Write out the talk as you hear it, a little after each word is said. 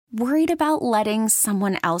Worried about letting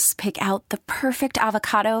someone else pick out the perfect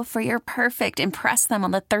avocado for your perfect impress them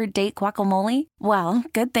on the third date guacamole? Well,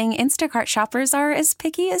 good thing Instacart shoppers are as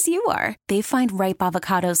picky as you are. They find ripe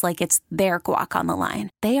avocados like it's their guac on the line.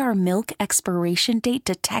 They are milk expiration date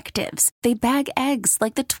detectives. They bag eggs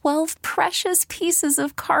like the 12 precious pieces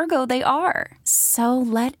of cargo they are. So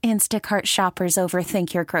let Instacart shoppers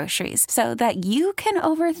overthink your groceries so that you can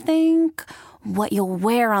overthink what you'll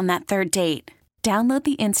wear on that third date. Download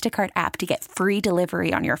the Instacart app to get free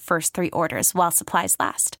delivery on your first 3 orders while supplies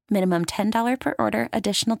last. Minimum $10 per order.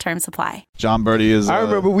 Additional terms apply. Jon Berti is... I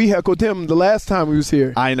remember we heckled him the last time he was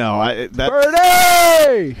here. I know.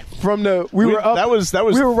 Berti! We were up. That was.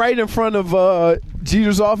 We were right in front of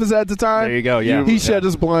Jeter's office at the time. There you go. Yeah. He shut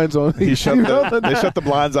his blinds on. They shut the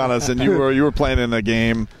blinds on us, and you were playing in a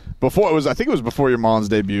game. I think it was before your Marlins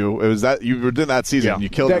debut. It was that you were doing that season. And you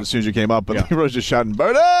killed him as soon as you came up. But he was just shouting,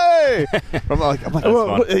 "Berti!" I'm like,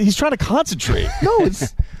 well, he's trying to concentrate. No,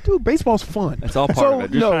 dude, baseball's fun. It's all part of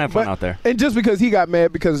it. You're trying to have fun out there. And just because he got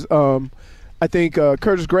mad because I think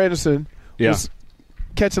Curtis Granderson was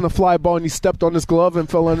catching a fly ball and he stepped on his glove and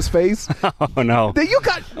fell on his face. Oh no!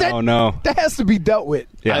 That has to be dealt with.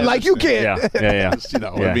 Yeah, like you can't. Yeah.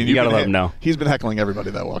 I mean, you got to let him know. He's been heckling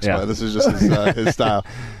everybody that walks by. This is just his style.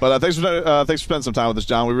 But thanks for spending some time with us,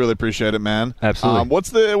 Jon. We really appreciate it, man. Absolutely.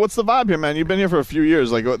 What's the vibe here, man? You've been here for a few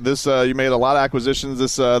years. Like this, you made a lot of acquisitions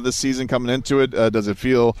this season coming into it. Does it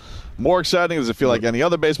feel more exciting? Does it feel like any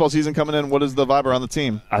other baseball season coming in? What is the vibe around the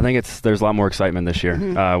team? I think there's a lot more excitement this year.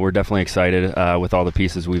 Mm-hmm. We're definitely excited with all the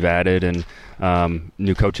pieces we've added and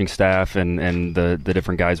new coaching staff and the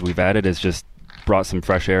different guys we've added. It's just brought some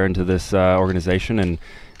fresh air into this organization and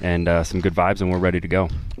some good vibes, and we're ready to go.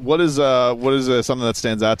 What is something that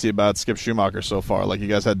stands out to you about Skip Schumacher so far? Like, you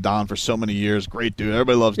guys had Don for so many years. Great dude.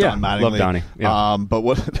 Everybody loves Don Mattingly. Love Donnie. Yeah. But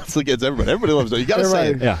that's like it's everybody. Everybody loves Don. You got to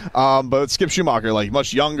say it. Yeah. But Skip Schumacher, like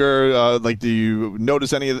much younger. Do you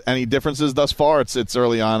notice any differences thus far? It's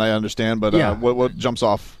early on, I understand. But what jumps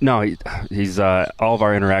off? No, he's all of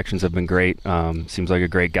our interactions have been great. Seems like a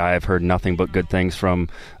great guy. I've heard nothing but good things from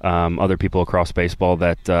other people across baseball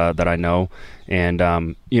that I know.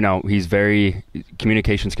 And, he's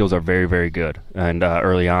communication skills are very, very good. And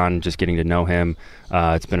early on, just getting to know him,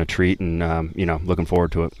 it's been a treat and, looking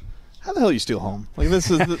forward to it. How the hell you steal home? Like this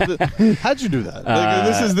is how'd you do that?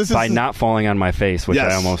 This is by not falling on my face, which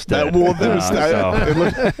I almost did.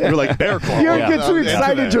 You're like bear claw. You get too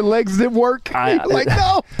excited, your legs didn't work. Like,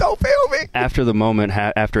 no, don't feel me. After the moment,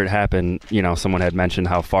 after it happened, someone had mentioned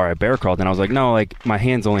how far I bear crawled, and I was like, no, like my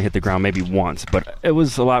hands only hit the ground maybe once, but it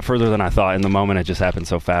was a lot further than I thought. In the moment, it just happened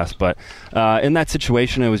so fast. But in that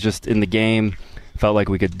situation, it was just in the game. Felt like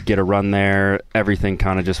we could get a run there. Everything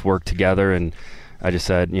kind of just worked together, and I just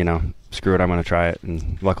said, screw it, I'm going to try it,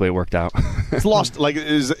 and luckily it worked out. It's lost. Like,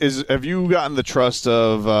 have you gotten the trust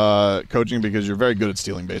of coaching because you're very good at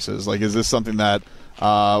stealing bases? Like, is this something that,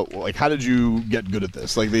 how did you get good at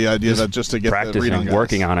this? Like, the idea that just to get practicing, the read on guys.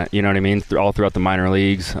 Working on it. You know what I mean? All throughout the minor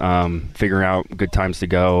leagues, figuring out good times to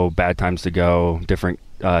go, bad times to go, different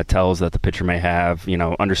tells that the pitcher may have.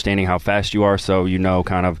 Understanding how fast you are, so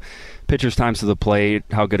kind of pitcher's times to the plate,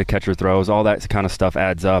 how good a catcher throws, all that kind of stuff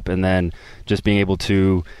adds up, and then just being able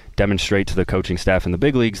to demonstrate to the coaching staff in the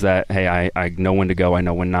big leagues that, hey, I know when to go, I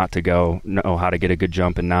know when not to go, know how to get a good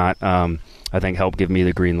jump and not, I think help give me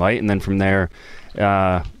the green light. And then from there,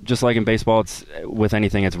 just like in baseball, it's with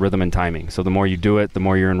anything, it's rhythm and timing. So the more you do it, the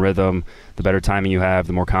more you're in rhythm, the better timing you have,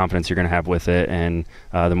 the more confidence you're going to have with it, and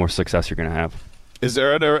the more success you're going to have. Is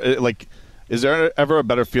there ever a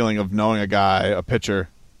better feeling of knowing a pitcher,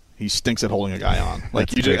 he stinks at holding a guy on?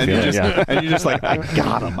 Like you're just like, I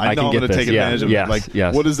got him. I know I'm going to take advantage of it.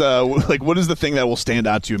 Yes. What is the thing that will stand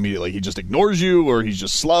out to you immediately? Like, he just ignores you, or he's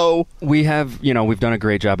just slow? We have, we've done a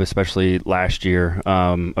great job, especially last year,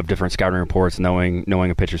 of different scouting reports, knowing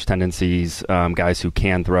a pitcher's tendencies, guys who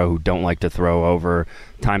can throw, who don't like to throw, over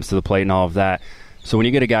times to the plate, and all of that. So when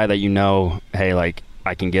you get a guy that hey, like,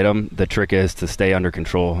 I can get him, the trick is to stay under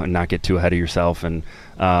control and not get too ahead of yourself, and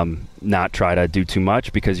not try to do too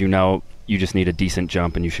much, because you just need a decent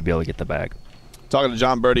jump and you should be able to get the bag. Talking to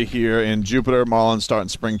Jon Berti here in Jupiter. Marlins starting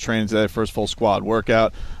spring training today, first full squad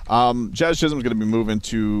workout. Jazz Chisholm's going to be moving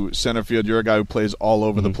to center field. You're a guy who plays all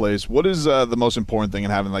over the place. What is the most important thing in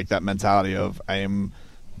having like that mentality of, I am,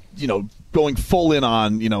 going full in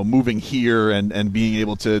on, moving here and being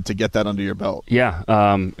able to get that under your belt? Yeah,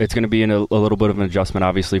 it's going to be a little bit of an adjustment,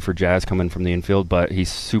 obviously, for Jazz coming from the infield, but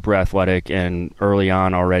he's super athletic, and early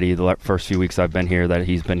on already, the first few weeks I've been here, that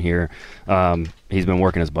he's been here, he's been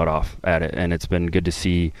working his butt off at it, and it's been good to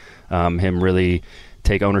see him really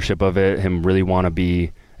take ownership of it, him really want to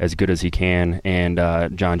be as good as he can, and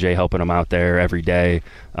John Jay helping him out there every day.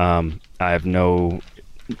 I have I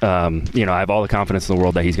have all the confidence in the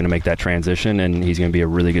world that he's going to make that transition, and he's going to be a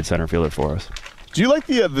really good center fielder for us. Do you like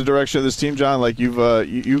the direction of this team, John? Like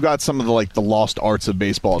you got some of the lost arts of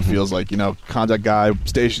baseball. It feels like, contact guy,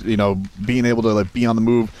 station, being able to be on the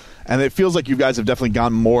move, and it feels like you guys have definitely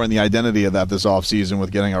gone more in the identity of that this offseason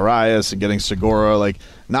with getting Arias and getting Segura. Like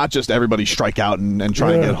not just everybody strike out and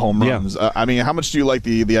try and get home runs. How much do you like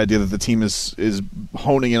the idea that the team is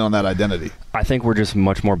honing in on that identity? I think we're just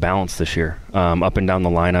much more balanced this year. Up and down the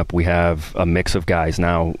lineup, we have a mix of guys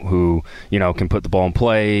now who can put the ball in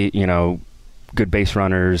play. Good base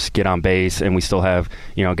runners, get on base, and we still have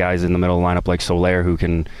guys in the middle of the lineup like Soler who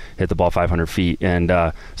can hit the ball 500 feet. And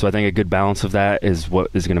so I think a good balance of that is what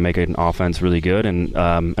is going to make an offense really good, and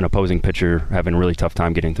an opposing pitcher having a really tough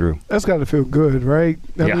time getting through. That's got to feel good, right?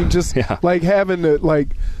 I mean, just like having to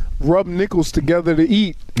rub nickels together to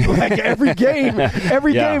eat, like every game,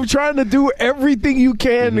 game, trying to do everything you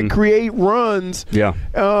can to create runs. Yeah.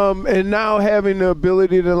 And now having the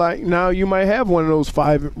ability to now you might have one of those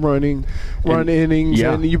 5 run innings,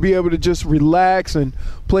 and you be able to just relax and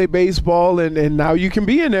play baseball, and now you can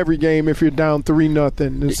be in every game if you're down 3-0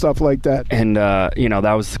 and stuff like that. And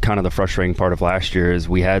that was kind of the frustrating part of last year is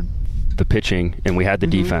we had the pitching and we had the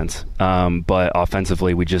defense, but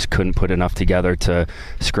offensively we just couldn't put enough together to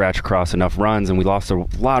scratch across enough runs, and we lost a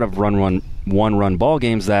lot of one-run ball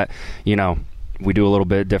games that we do a little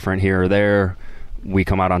bit different here or there. We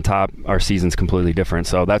come out on top, our season's completely different.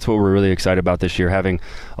 So that's what we're really excited about this year, having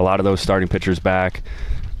a lot of those starting pitchers back,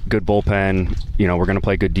 good bullpen. We're going to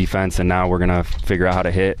play good defense, and now we're going to figure out how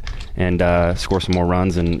to hit and score some more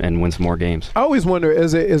runs and win some more games. I always wonder,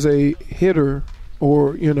 as a hitter,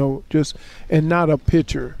 or and not a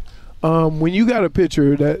pitcher, when you got a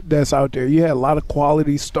pitcher that's out there, you had a lot of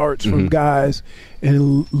quality starts from guys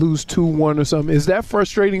and lose 2-1 or something. Is that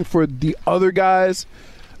frustrating for the other guys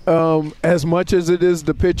as much as it is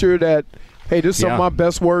the pitcher that, hey, this is some of my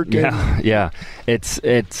best work?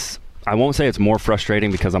 It's I won't say it's more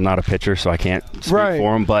frustrating because I'm not a pitcher, so I can't speak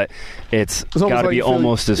for him, but it's got to be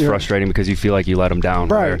almost as frustrating because you feel like you let them down.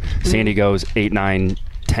 Right. Sandy goes 8, 9,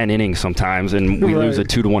 10 innings sometimes, and we lose a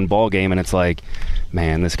 2-1 ball game, and it's like,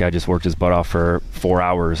 man, this guy just worked his butt off for 4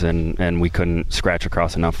 hours, and we couldn't scratch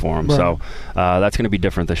across enough for him. So that's going to be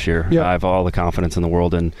different this year. I have all the confidence in the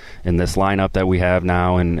world in this lineup that we have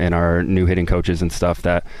now, and our new hitting coaches and stuff,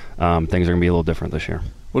 that things are going to be a little different this year.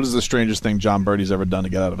 What is the strangest thing John Birdie's ever done to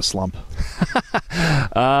get out of a slump?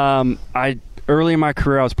 Early in my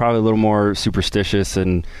career, I was probably a little more superstitious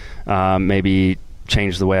and maybe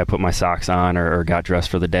changed the way I put my socks on or got dressed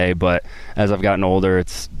for the day. But as I've gotten older, you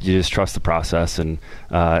just trust the process, and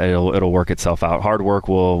it'll work itself out. Hard work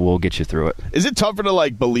will get you through it. Is it tougher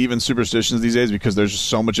to believe in superstitions these days because there's just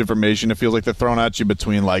so much information? It feels like they're thrown at you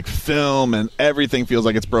between film and everything feels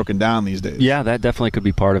like it's broken down these days. Yeah, that definitely could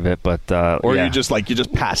be part of it. But you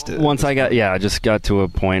just passed it. Once I just got to a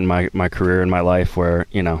point in my career and my life where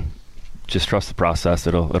just trust the process.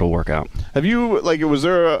 It'll work out. Have you was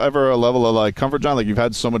there ever a level of comfort, John? You've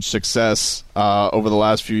had so much success over the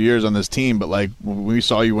last few years on this team, but we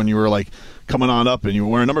saw you when you were coming on up and you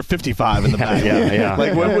were wearing number 55 in the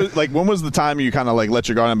back. When was the time you kind of let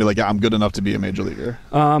your guard and be I'm good enough to be a major leaguer?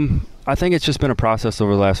 I think it's just been a process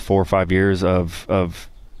over the last 4 or 5 years of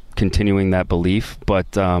continuing that belief,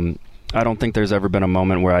 but I don't think there's ever been a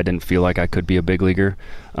moment where I didn't feel like I could be a big leaguer,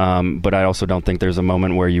 but I also don't think there's a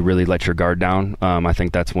moment where you really let your guard down. I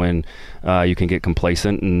think that's when you can get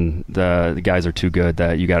complacent, and the guys are too good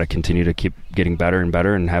that you got to continue to keep getting better and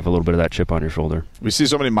better and have a little bit of that chip on your shoulder. We see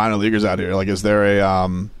so many minor leaguers out here. Is there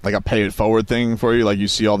a pay it forward thing for you? You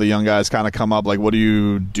see all the young guys kind of come up. What do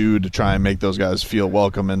you do to try and make those guys feel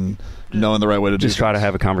welcome and knowing the right way to do just try to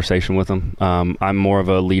have a conversation with them. I'm more of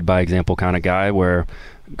a lead by example kind of guy where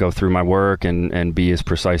go through my work and be as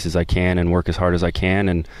precise as I can and work as hard as I can,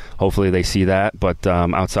 and hopefully they see that. But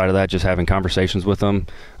outside of that, just having conversations with them,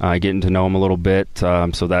 getting to know them a little bit,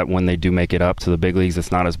 so that when they do make it up to the big leagues,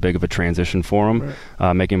 it's not as big of a transition for them,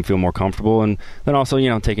 making them feel more comfortable. And then also,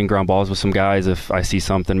 taking ground balls with some guys. If I see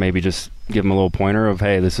something, maybe just give them a little pointer of,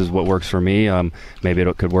 hey, this is what works for me. Maybe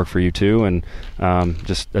it could work for you too, and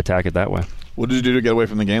just attack it that way. What did you do to get away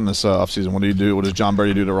from the game this offseason? What do you do? What does John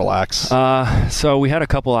Birdie do to relax? So we had a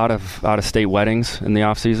couple out of state weddings in the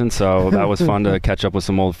offseason, so that was fun to catch up with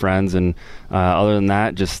some old friends. And other than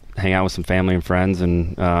that, just hang out with some family and friends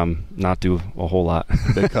and not do a whole lot.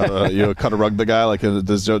 You cut a rug the guy?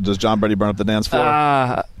 Does John Birdie burn up the dance floor?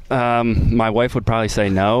 My wife would probably say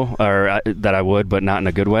no, or that I would, but not in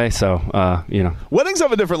a good way. So, Weddings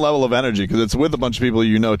have a different level of energy because it's with a bunch of people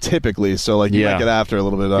typically. So, like, you might get after a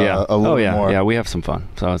little bit, a little bit more. Yeah, we have some fun,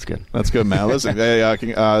 so it's good. That's good, man. Listen,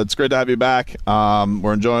 it's great to have you back.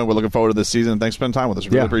 We're looking forward to this season. Thanks for spending time with us.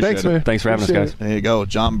 We really appreciate thanks, it. Man. Thanks for having us, guys. There you go.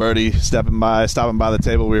 Jon Berti stopping by the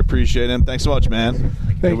table. We appreciate him. Thanks so much, man.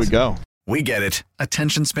 Thanks. Here we go. We get it.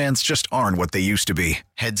 Attention spans just aren't what they used to be.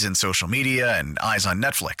 Heads in social media and eyes on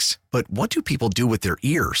Netflix. But what do people do with their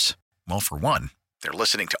ears? Well, for one, they're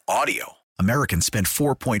listening to audio. Americans spend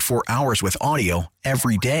 4.4 hours with audio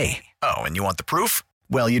every day. Oh, and you want the proof?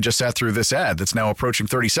 Well, you just sat through this ad that's now approaching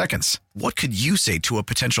 30 seconds. What could you say to a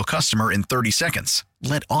potential customer in 30 seconds?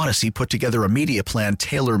 Let Odyssey put together a media plan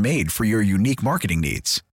tailor-made for your unique marketing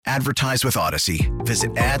needs. Advertise with Odyssey.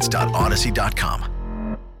 Visit ads.odyssey.com.